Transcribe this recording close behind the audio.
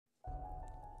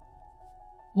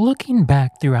Looking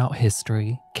back throughout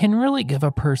history can really give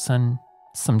a person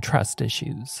some trust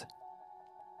issues.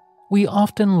 We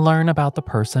often learn about the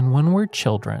person when we're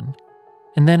children,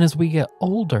 and then as we get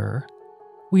older,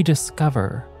 we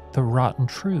discover the rotten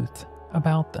truth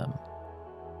about them.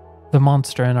 The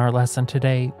monster in our lesson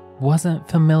today wasn't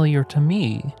familiar to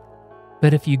me,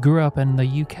 but if you grew up in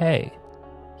the UK,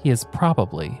 he is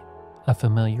probably a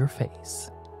familiar face.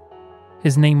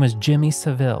 His name was Jimmy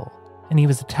Savile, and he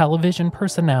was a television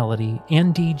personality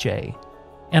and DJ,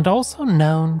 and also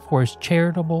known for his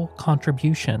charitable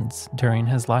contributions during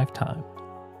his lifetime.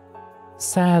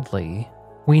 Sadly,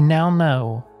 we now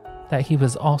know that he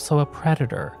was also a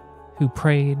predator who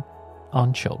preyed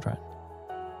on children.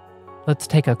 Let's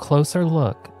take a closer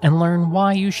look and learn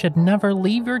why you should never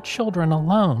leave your children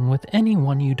alone with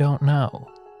anyone you don't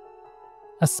know,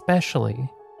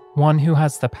 especially one who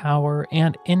has the power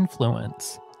and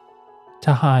influence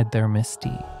to hide their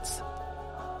misdeeds.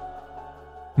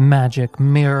 Magic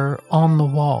mirror on the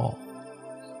wall.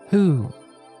 Who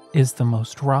is the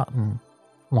most rotten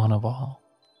one of all?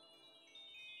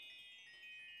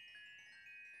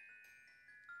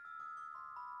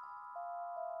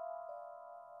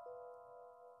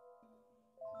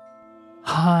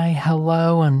 Hi,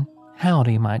 hello, and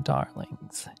howdy, my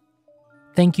darlings.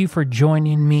 Thank you for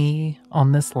joining me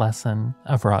on this lesson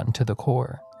of Rotten to the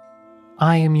Core.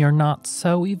 I am your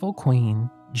not-so-evil queen,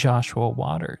 Joshua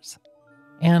Waters,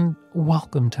 and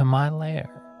welcome to my lair.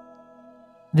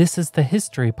 This is the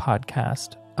history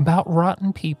podcast about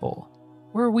rotten people,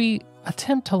 where we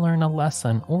attempt to learn a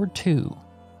lesson or two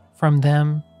from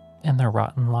them and their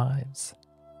rotten lives.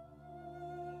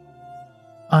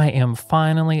 I am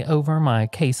finally over my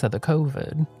case of the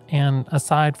COVID, and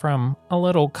aside from a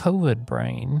little COVID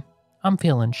brain, I'm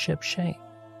feeling shipshape.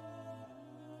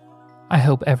 I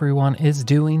hope everyone is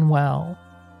doing well.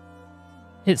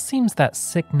 It seems that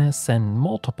sickness in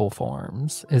multiple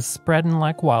forms is spreading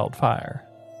like wildfire.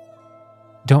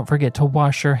 Don't forget to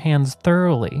wash your hands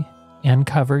thoroughly and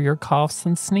cover your coughs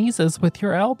and sneezes with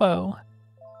your elbow.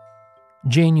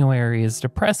 January is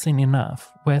depressing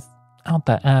enough without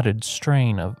the added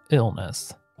strain of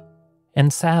illness.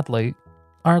 And sadly,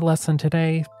 our lesson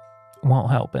today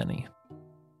won't help any.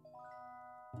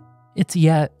 It's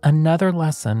yet another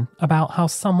lesson about how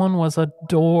someone was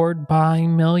adored by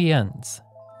millions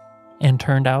and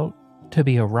turned out to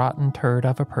be a rotten turd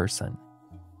of a person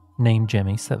named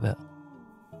Jimmy Savile.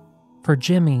 For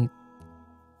Jimmy,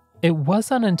 it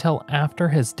wasn't until after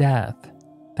his death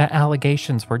that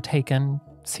allegations were taken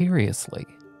seriously,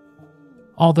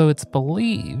 although it's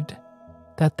believed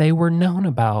that they were known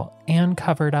about and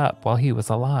covered up while he was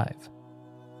alive.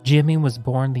 Jimmy was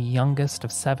born the youngest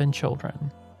of 7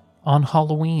 children on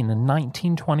Halloween in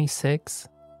 1926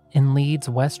 in Leeds,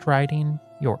 West Riding,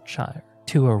 Yorkshire,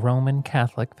 to a Roman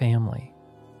Catholic family.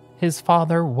 His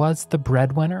father was the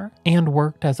breadwinner and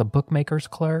worked as a bookmaker's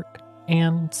clerk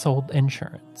and sold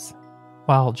insurance,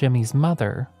 while Jimmy's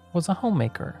mother was a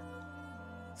homemaker.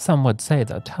 Some would say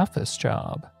the toughest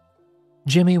job.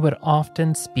 Jimmy would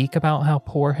often speak about how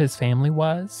poor his family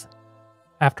was.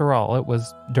 After all, it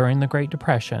was during the Great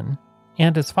Depression,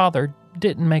 and his father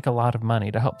didn't make a lot of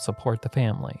money to help support the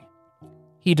family.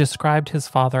 He described his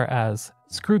father as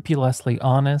scrupulously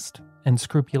honest and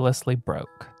scrupulously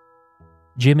broke.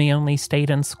 Jimmy only stayed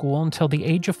in school until the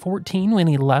age of 14 when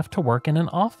he left to work in an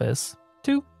office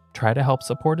to try to help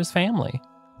support his family.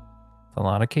 It's a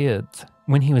lot of kids.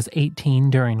 When he was 18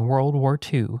 during World War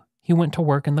II, he went to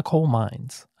work in the coal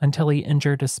mines until he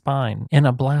injured his spine in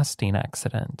a blasting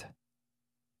accident.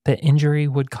 The injury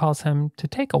would cause him to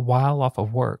take a while off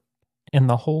of work. In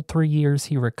the whole 3 years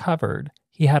he recovered,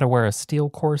 he had to wear a steel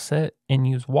corset and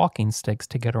use walking sticks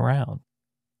to get around.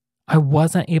 I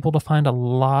wasn't able to find a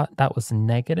lot that was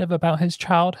negative about his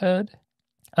childhood,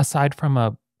 aside from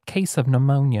a case of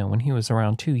pneumonia when he was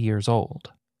around 2 years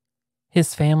old.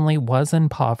 His family was in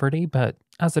poverty, but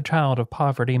as a child of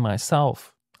poverty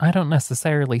myself, I don't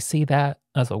necessarily see that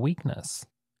as a weakness.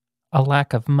 A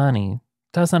lack of money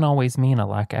doesn't always mean a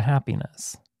lack of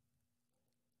happiness.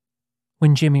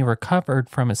 When Jimmy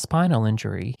recovered from his spinal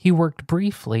injury, he worked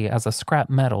briefly as a scrap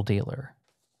metal dealer.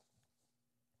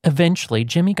 Eventually,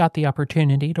 Jimmy got the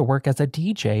opportunity to work as a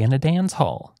DJ in a dance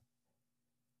hall.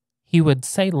 He would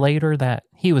say later that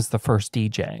he was the first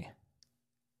DJ.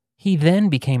 He then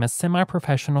became a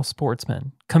semi-professional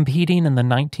sportsman, competing in the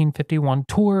 1951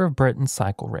 Tour of Britain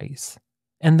cycle race,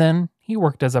 and then he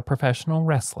worked as a professional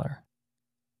wrestler.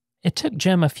 It took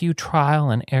Jim a few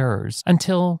trial and errors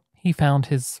until he found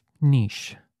his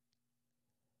niche.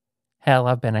 Hell,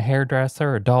 I've been a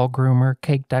hairdresser, a doll groomer,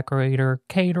 cake decorator,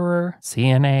 caterer,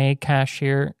 CNA,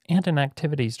 cashier, and an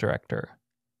activities director.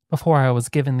 before I was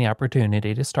given the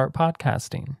opportunity to start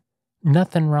podcasting.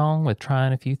 Nothing wrong with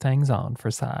trying a few things on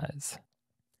for size.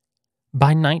 By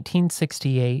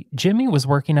 1968, Jimmy was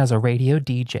working as a radio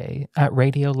DJ at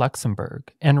Radio Luxembourg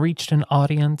and reached an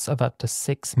audience of up to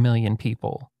 6 million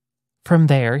people. From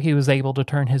there, he was able to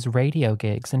turn his radio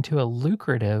gigs into a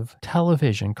lucrative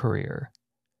television career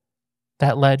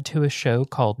that led to a show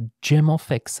called Jim'll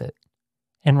Fix It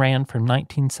and ran from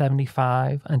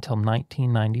 1975 until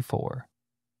 1994.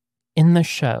 In the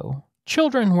show,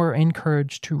 children were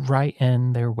encouraged to write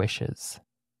in their wishes.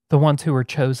 The ones who were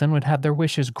chosen would have their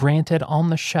wishes granted on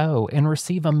the show and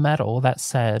receive a medal that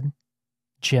said,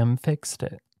 "Jim fixed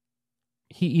it."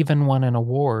 He even won an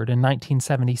award in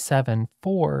 1977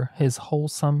 for his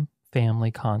wholesome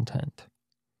family content.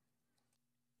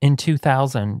 In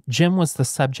 2000, Jim was the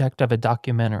subject of a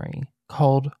documentary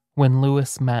called When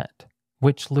Lewis Met,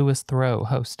 which Louis Theroux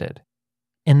hosted.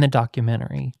 In the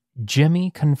documentary, Jimmy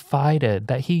confided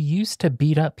that he used to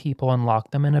beat up people and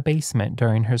lock them in a basement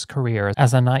during his career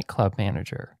as a nightclub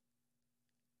manager.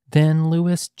 Then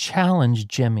Louis challenged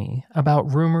Jimmy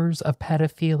about rumors of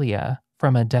pedophilia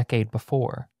from a decade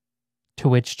before, to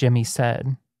which Jimmy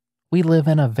said, "We live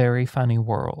in a very funny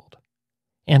world,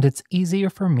 and it's easier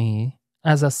for me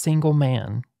as a single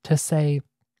man to say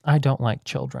I don't like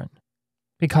children,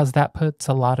 because that puts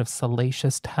a lot of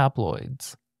salacious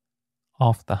tabloids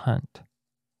off the hunt."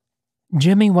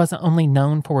 Jimmy wasn't only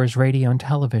known for his radio and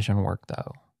television work,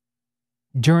 though.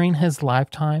 During his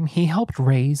lifetime, he helped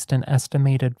raise an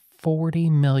estimated £40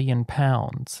 million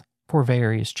for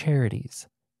various charities.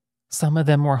 Some of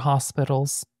them were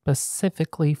hospitals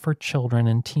specifically for children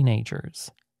and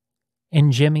teenagers.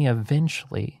 And Jimmy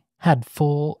eventually had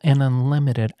full and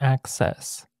unlimited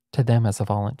access to them as a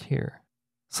volunteer,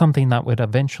 something that would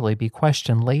eventually be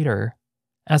questioned later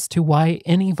as to why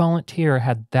any volunteer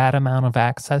had that amount of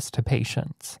access to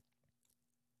patients.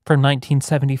 From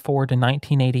 1974 to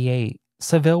 1988,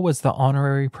 Seville was the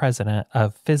honorary president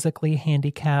of Physically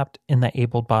Handicapped in the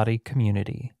Able-Bodied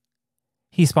Community.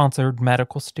 He sponsored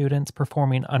medical students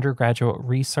performing undergraduate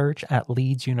research at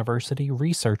Leeds University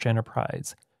Research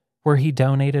Enterprise, where he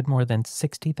donated more than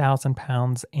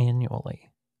 £60,000 annually.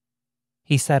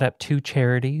 He set up 2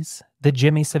 charities, the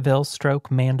Jimmy Savile Stroke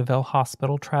Mandeville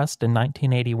Hospital Trust in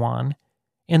 1981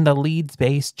 and the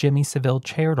Leeds-based Jimmy Savile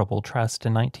Charitable Trust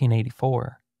in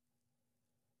 1984.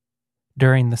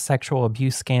 During the sexual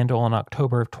abuse scandal in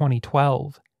October of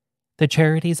 2012, the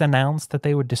charities announced that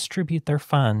they would distribute their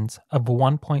funds of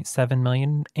 £1.7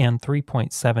 million and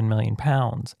 £3.7 million,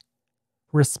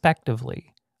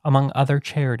 respectively, among other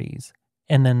charities,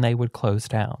 and then they would close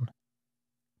down.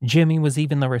 Jimmy was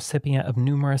even the recipient of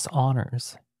numerous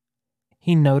honors.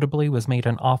 He notably was made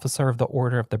an Officer of the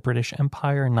Order of the British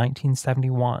Empire in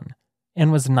 1971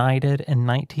 and was knighted in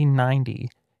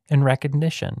 1990 in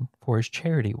recognition for his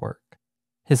charity work.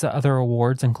 His other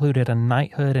awards included a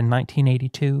knighthood in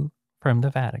 1982 from the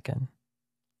Vatican.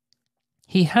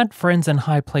 He had friends in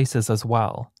high places as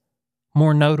well,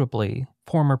 more notably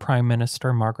former Prime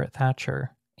Minister Margaret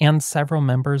Thatcher and several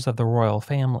members of the royal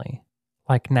family,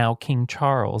 like now King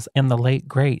Charles and the late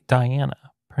great Diana,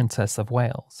 Princess of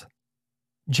Wales.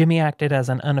 Jimmy acted as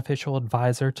an unofficial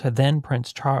advisor to then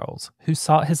Prince Charles, who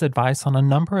sought his advice on a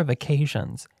number of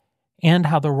occasions and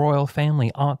how the royal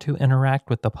family ought to interact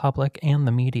with the public and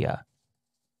the media.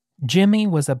 Jimmy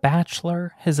was a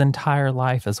bachelor his entire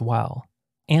life as well,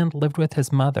 and lived with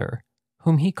his mother,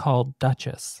 whom he called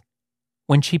Duchess.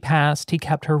 When she passed, he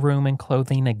kept her room and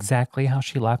clothing exactly how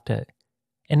she left it,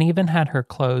 and even had her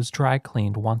clothes dry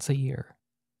cleaned once a year.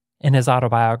 In his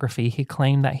autobiography, he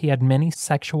claimed that he had many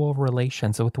sexual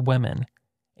relations with women,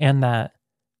 and that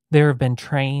there have been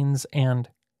trains and,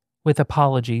 with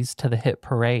apologies to the hit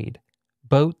parade,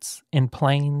 boats and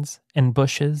planes and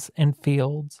bushes and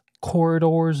fields,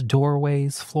 corridors,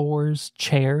 doorways, floors,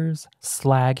 chairs,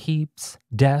 slag heaps,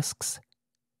 desks,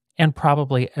 and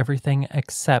probably everything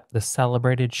except the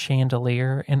celebrated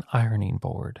chandelier and ironing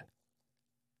board.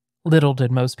 Little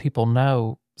did most people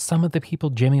know, some of the people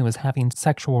Jimmy was having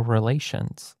sexual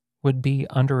relations would be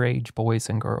underage boys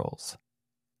and girls.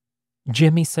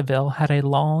 Jimmy Savile had a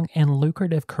long and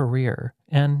lucrative career,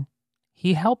 and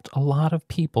he helped a lot of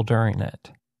people during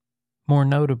it, more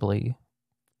notably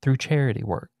through charity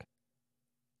work.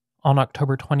 On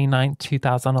October 29,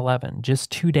 2011,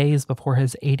 just 2 days before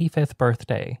his 85th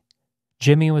birthday,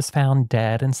 Jimmy was found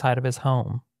dead inside of his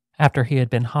home after he had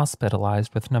been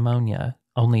hospitalized with pneumonia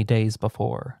only days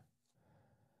before.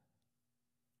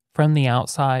 From the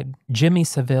outside, Jimmy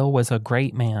Savile was a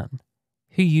great man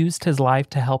who used his life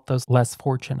to help those less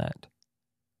fortunate.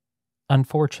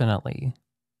 Unfortunately,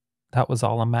 that was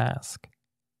all a mask.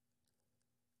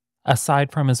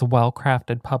 Aside from his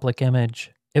well-crafted public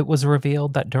image, it was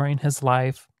revealed that during his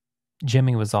life,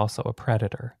 Jimmy was also a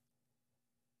predator.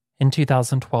 In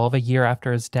 2012, a year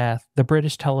after his death, the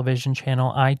British television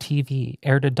channel ITV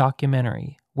aired a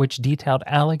documentary which detailed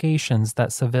allegations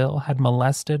that Seville had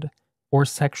molested or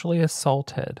sexually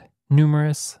assaulted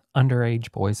numerous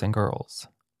underage boys and girls.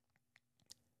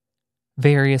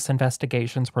 Various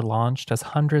investigations were launched as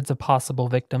hundreds of possible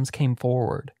victims came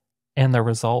forward, and the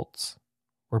results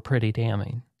were pretty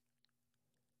damning.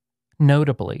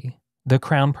 Notably, the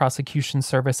Crown Prosecution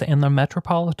Service and the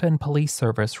Metropolitan Police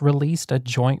Service released a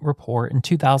joint report in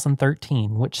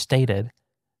 2013 which stated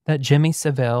that Jimmy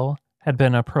Savile had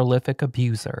been a prolific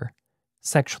abuser,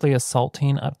 sexually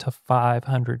assaulting up to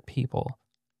 500 people.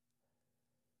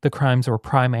 The crimes were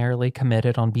primarily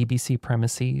committed on BBC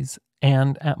premises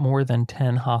and at more than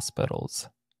 10 hospitals.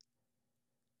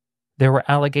 There were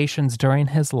allegations during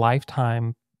his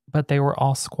lifetime, but they were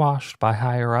all squashed by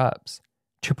higher-ups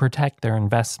to protect their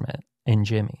investment in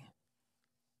Jimmy.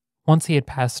 Once he had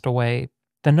passed away,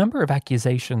 the number of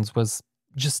accusations was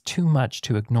just too much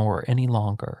to ignore any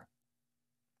longer.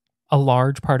 A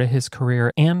large part of his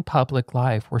career and public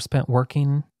life were spent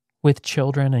working with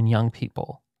children and young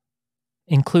people,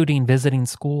 including visiting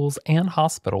schools and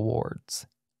hospital wards.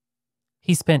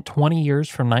 He spent 20 years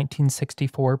from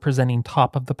 1964 presenting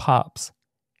Top of the Pops,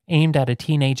 aimed at a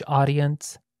teenage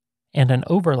audience, and an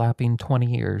overlapping 20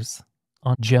 years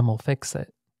on Jim'll Fix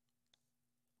It.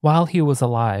 While he was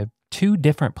alive, 2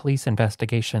 different police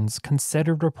investigations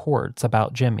considered reports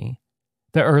about Jimmy,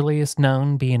 the earliest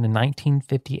known being in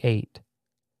 1958,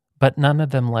 but none of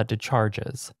them led to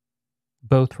charges.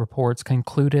 Both reports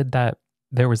concluded that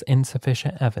there was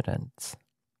insufficient evidence.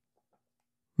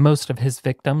 Most of his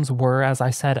victims were, as I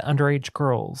said, underage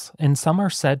girls, and some are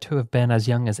said to have been as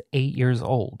young as 8 years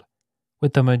old,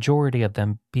 with the majority of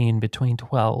them being between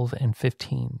 12 and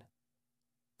 15.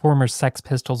 Former Sex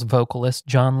Pistols vocalist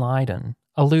John Lydon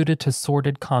alluded to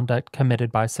sordid conduct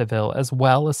committed by Seville as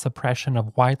well as suppression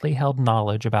of widely held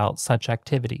knowledge about such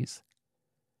activities.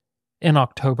 In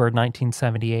October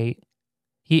 1978,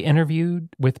 he interviewed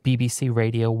with BBC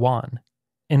Radio 1,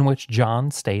 in which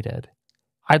John stated,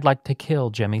 "I'd like to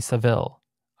kill Jimmy Savile.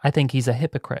 I think he's a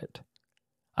hypocrite.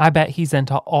 I bet he's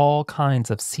into all kinds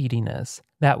of seediness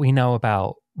that we know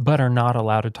about but are not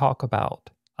allowed to talk about.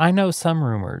 I know some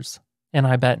rumors, and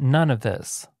I bet none of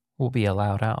this will be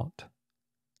allowed out."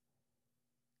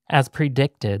 As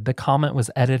predicted, the comment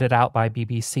was edited out by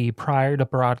BBC prior to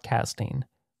broadcasting.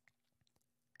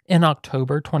 In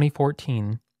October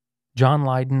 2014, John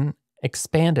Lydon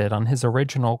expanded on his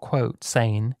original quote,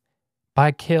 saying,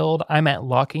 "By killed, I meant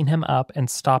locking him up and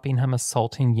stopping him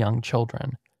assaulting young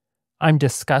children. I'm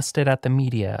disgusted at the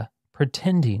media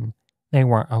pretending they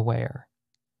weren't aware."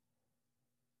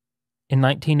 In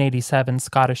 1987,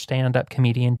 Scottish stand-up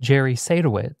comedian Jerry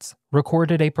Sadowitz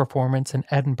recorded a performance in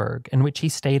Edinburgh in which he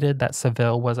stated that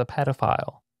Seville was a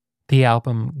pedophile. The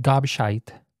album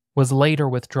Gobshite was later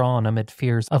withdrawn amid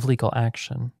fears of legal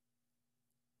action.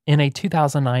 In a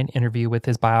 2009 interview with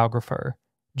his biographer,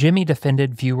 Jimmy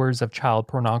defended viewers of child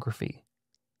pornography,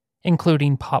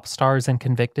 including pop stars and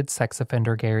convicted sex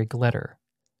offender Gary Glitter.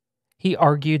 He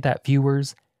argued that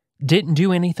viewers didn't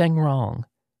do anything wrong,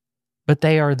 but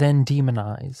they are then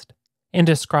demonized, and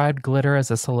described Glitter as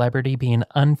a celebrity being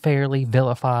unfairly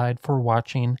vilified for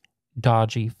watching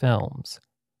dodgy films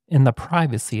in the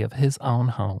privacy of his own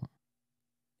home.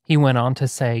 He went on to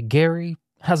say, "Gary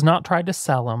has not tried to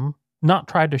sell them, not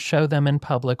tried to show them in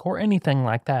public or anything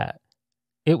like that.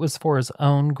 It was for his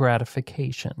own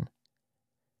gratification.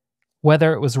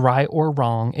 Whether it was right or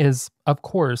wrong is, of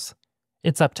course,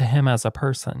 it's up to him as a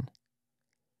person."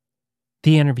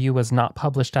 The interview was not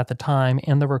published at the time,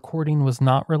 and the recording was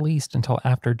not released until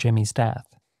after Jimmy's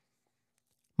death.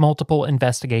 Multiple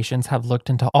investigations have looked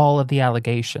into all of the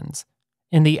allegations,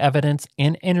 and the evidence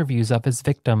and interviews of his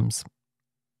victims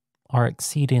are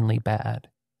exceedingly bad.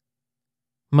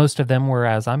 Most of them were,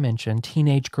 as I mentioned,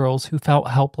 teenage girls who felt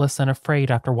helpless and afraid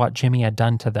after what Jimmy had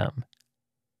done to them.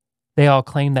 They all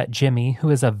claim that Jimmy, who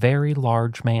is a very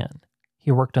large man, he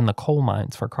worked in the coal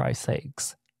mines for Christ's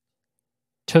sakes,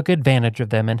 took advantage of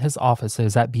them in his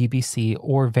offices at BBC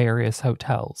or various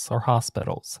hotels or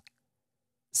hospitals.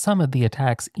 Some of the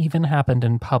attacks even happened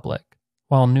in public,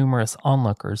 while numerous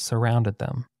onlookers surrounded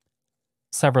them.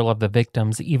 Several of the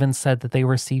victims even said that they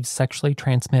received sexually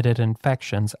transmitted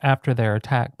infections after their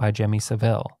attack by Jimmy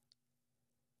Savile.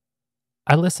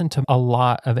 I listened to a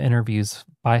lot of interviews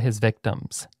by his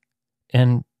victims,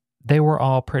 and they were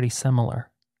all pretty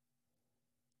similar.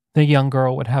 The young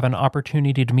girl would have an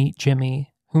opportunity to meet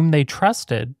Jimmy, whom they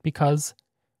trusted because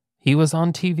he was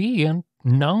on TV and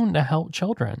known to help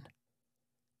children.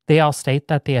 They all state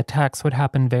that the attacks would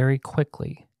happen very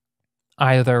quickly,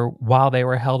 either while they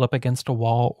were held up against a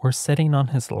wall or sitting on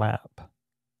his lap.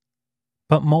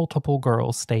 But multiple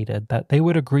girls stated that they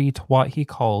would agree to what he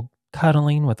called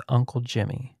cuddling with Uncle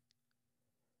Jimmy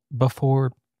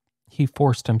before he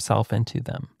forced himself into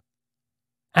them.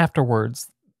 Afterwards,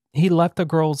 he left the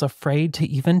girls afraid to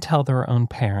even tell their own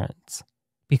parents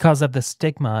because of the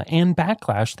stigma and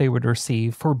backlash they would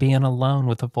receive for being alone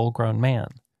with a full-grown man,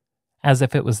 as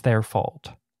if it was their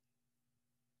fault.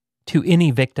 To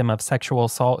any victim of sexual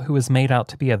assault who is made out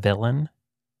to be a villain,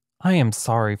 I am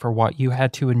sorry for what you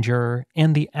had to endure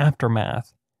and the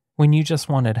aftermath when you just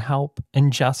wanted help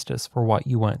and justice for what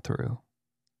you went through.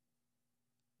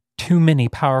 Too many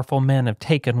powerful men have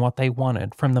taken what they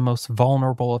wanted from the most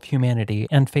vulnerable of humanity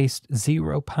and faced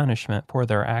zero punishment for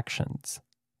their actions.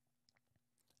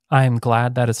 I am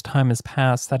glad that as time has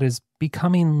passed, that is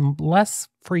becoming less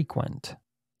frequent,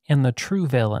 and the true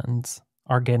villains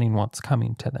are getting what's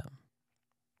coming to them.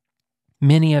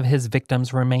 Many of his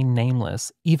victims remain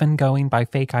nameless, even going by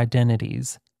fake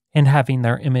identities and having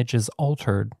their images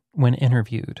altered when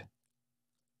interviewed.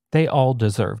 They all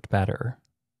deserved better,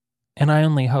 and I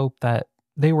only hope that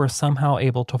they were somehow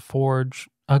able to forge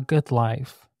a good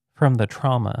life from the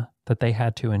trauma that they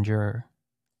had to endure.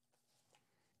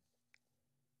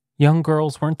 Young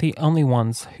girls weren't the only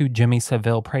ones who Jimmy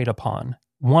Savile preyed upon.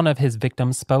 One of his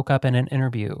victims spoke up in an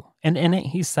interview, and in it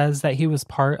he says that he was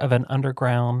part of an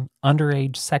underground,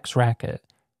 underage sex racket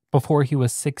before he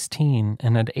was 16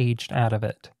 and had aged out of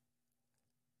it.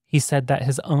 He said that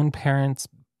his own parents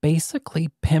basically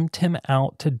pimped him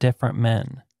out to different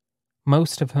men,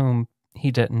 most of whom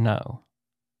he didn't know.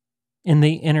 In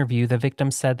the interview, the victim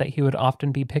said that he would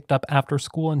often be picked up after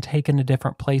school and taken to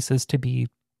different places to be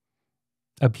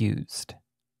abused.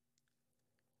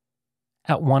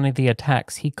 At one of the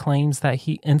attacks, he claims that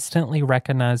he instantly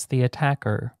recognized the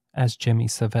attacker as Jimmy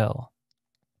Savile.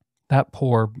 That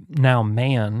poor, now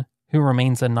man, who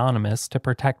remains anonymous to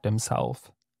protect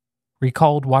himself,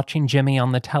 recalled watching Jimmy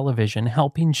on the television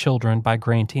helping children by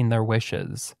granting their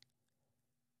wishes,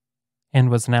 and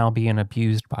was now being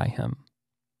abused by him.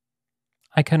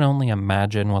 I can only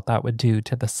imagine what that would do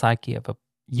to the psyche of a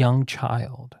young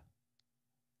child.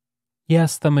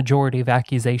 Yes, the majority of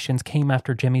accusations came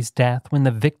after Jimmy's death when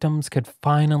the victims could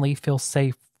finally feel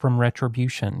safe from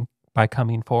retribution by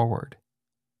coming forward.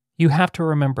 You have to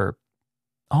remember,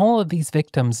 all of these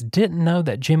victims didn't know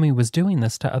that Jimmy was doing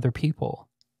this to other people.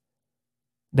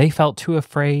 They felt too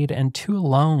afraid and too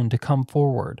alone to come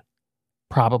forward,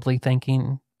 probably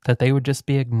thinking that they would just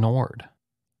be ignored.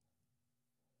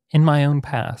 In my own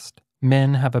past,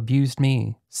 men have abused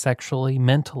me sexually,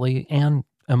 mentally, and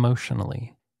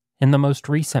emotionally. And the most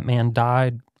recent man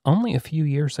died only a few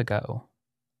years ago.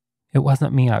 It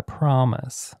wasn't me, I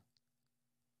promise.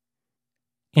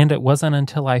 And it wasn't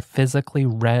until I physically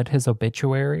read his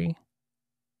obituary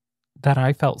that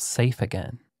I felt safe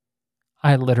again.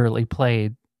 I literally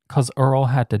played "'Cause Earl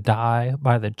Had to Die"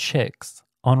 by the Chicks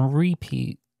on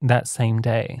repeat that same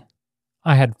day.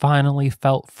 I had finally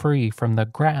felt free from the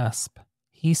grasp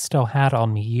he still had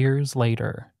on me years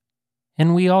later.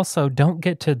 And we also don't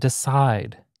get to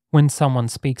decide when someone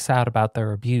speaks out about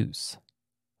their abuse.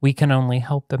 We can only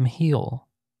help them heal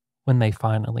when they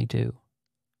finally do.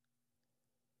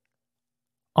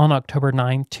 On October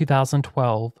 9,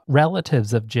 2012,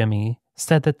 relatives of Jimmy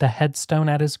said that the headstone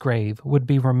at his grave would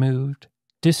be removed,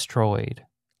 destroyed,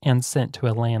 and sent to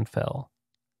a landfill.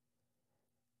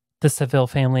 The Savile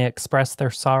family expressed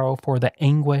their sorrow for the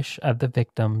anguish of the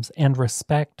victims and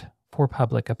respect for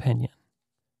public opinion.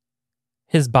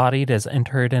 His body is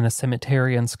interred in a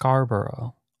cemetery in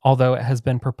Scarborough, although it has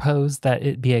been proposed that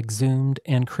it be exhumed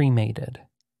and cremated.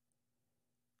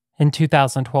 In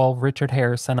 2012, Richard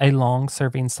Harrison, a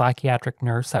long-serving psychiatric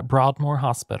nurse at Broadmoor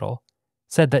Hospital,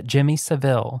 said that Jimmy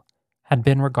Savile had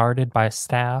been regarded by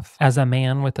staff as a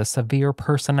man with a severe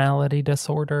personality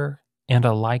disorder and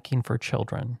a liking for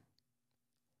children.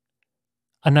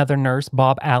 Another nurse,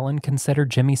 Bob Allen,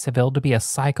 considered Jimmy Savile to be a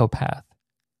psychopath,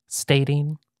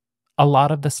 stating, "A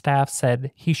lot of the staff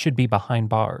said he should be behind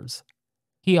bars."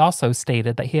 He also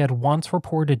stated that he had once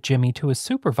reported Jimmy to his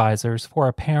supervisors for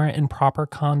apparent improper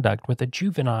conduct with a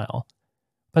juvenile,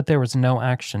 but there was no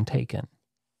action taken.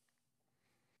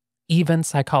 Even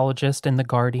psychologists in The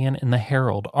Guardian and The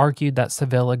Herald argued that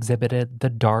Savile exhibited the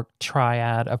dark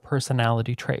triad of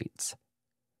personality traits: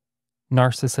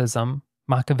 narcissism,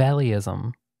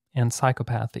 Machiavellism, and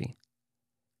psychopathy.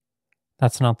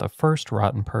 That's not the first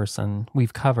rotten person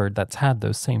we've covered that's had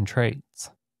those same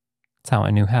traits. That's how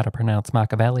I knew how to pronounce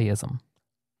Machiavellism.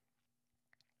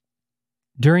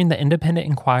 During the independent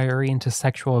inquiry into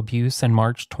sexual abuse in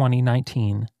March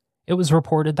 2019, it was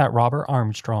reported that Robert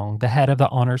Armstrong, the head of the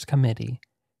Honors Committee,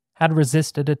 had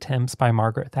resisted attempts by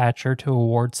Margaret Thatcher to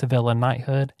award Seville a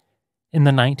knighthood in the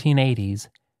 1980s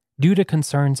due to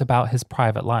concerns about his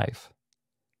private life.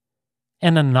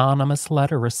 An anonymous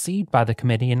letter received by the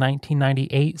committee in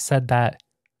 1998 said that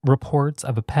reports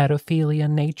of a pedophilia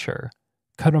nature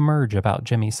could emerge about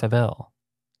Jimmy Savile.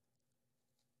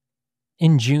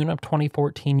 In June of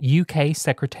 2014, UK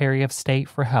Secretary of State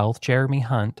for Health Jeremy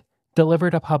Hunt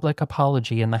delivered a public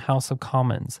apology in the House of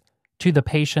Commons to the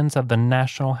patients of the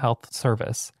National Health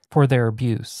Service for their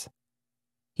abuse.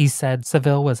 He said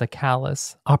Seville was a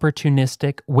callous,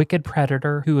 opportunistic, wicked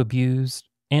predator who abused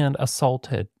and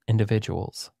assaulted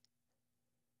individuals.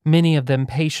 Many of them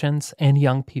patients and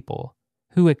young people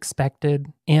who expected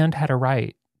and had a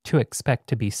right to expect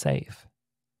to be safe.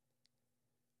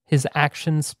 His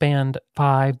actions spanned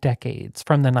 5 decades,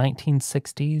 from the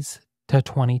 1960s to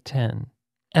 2010.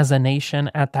 As a nation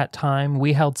at that time,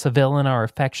 we held Seville in our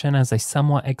affection as a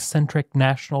somewhat eccentric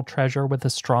national treasure with a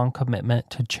strong commitment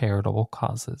to charitable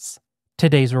causes.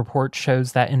 Today's report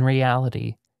shows that in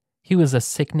reality, he was a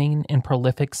sickening and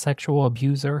prolific sexual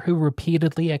abuser who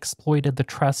repeatedly exploited the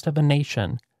trust of a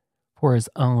nation for his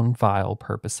own vile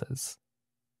purposes.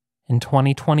 In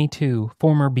 2022,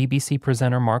 former BBC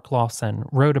presenter Mark Lawson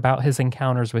wrote about his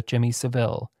encounters with Jimmy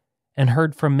Savile and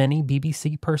heard from many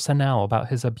BBC personnel about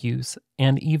his abuse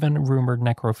and even rumored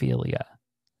necrophilia.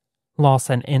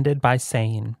 Lawson ended by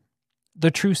saying,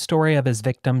 "The true story of his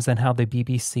victims and how the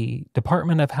BBC,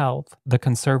 Department of Health, the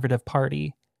Conservative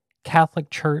Party, Catholic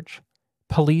Church,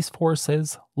 police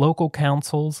forces, local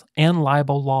councils, and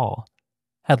libel law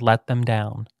had let them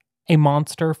down. A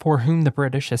monster for whom the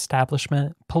British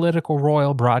establishment, political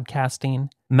royal broadcasting,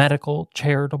 medical,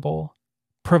 charitable,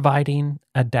 providing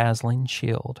a dazzling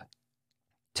shield.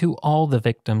 To all the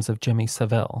victims of Jimmy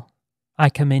Savile, I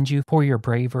commend you for your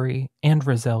bravery and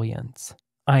resilience.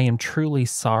 I am truly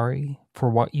sorry for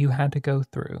what you had to go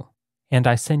through, and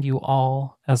I send you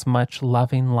all as much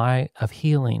loving light of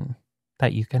healing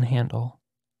that you can handle.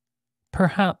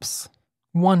 Perhaps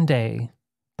one day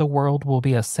the world will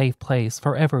be a safe place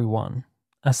for everyone,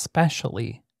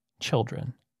 especially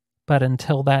children. But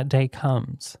until that day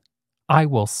comes, I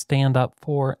will stand up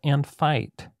for and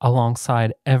fight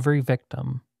alongside every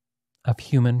victim of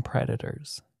human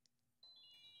predators."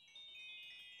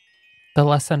 The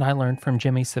lesson I learned from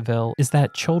Jimmy Savile is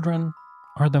that children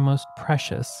are the most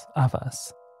precious of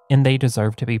us, and they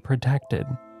deserve to be protected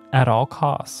at all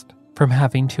cost from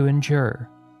having to endure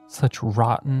such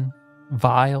rotten,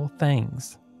 vile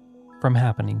things from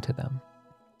happening to them.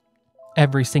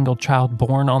 Every single child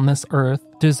born on this earth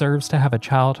deserves to have a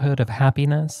childhood of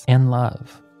happiness and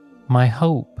love. My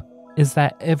hope is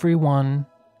that everyone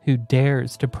who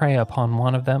dares to prey upon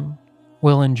one of them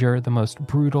will endure the most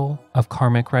brutal of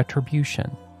karmic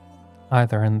retribution,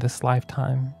 either in this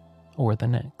lifetime or the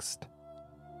next.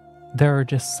 There are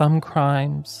just some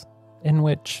crimes in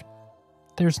which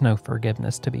there's no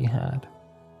forgiveness to be had.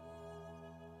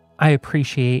 I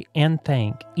appreciate and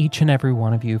thank each and every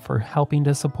one of you for helping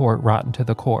to support Rotten to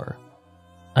the Core.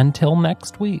 Until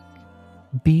next week,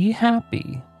 be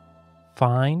happy,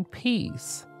 find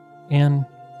peace, and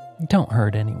don't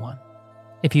hurt anyone.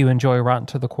 If you enjoy Rotten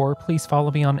to the Core, please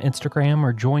follow me on Instagram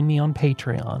or join me on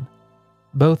Patreon.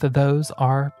 Both of those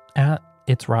are at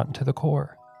It's Rotten to the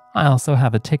Core. I also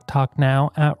have a TikTok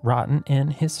now at Rotten in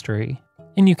History.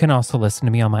 And you can also listen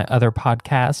to me on my other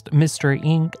podcast, Mystery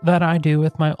Inc., that I do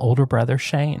with my older brother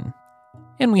Shane.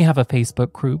 And we have a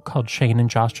Facebook group called Shane and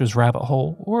Josh's Rabbit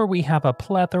Hole, where we have a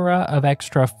plethora of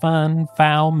extra fun,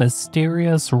 foul,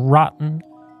 mysterious, rotten,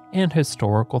 and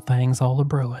historical things all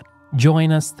a-brewing.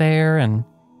 Join us there and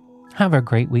have a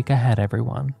great week ahead,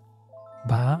 everyone.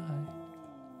 Bye.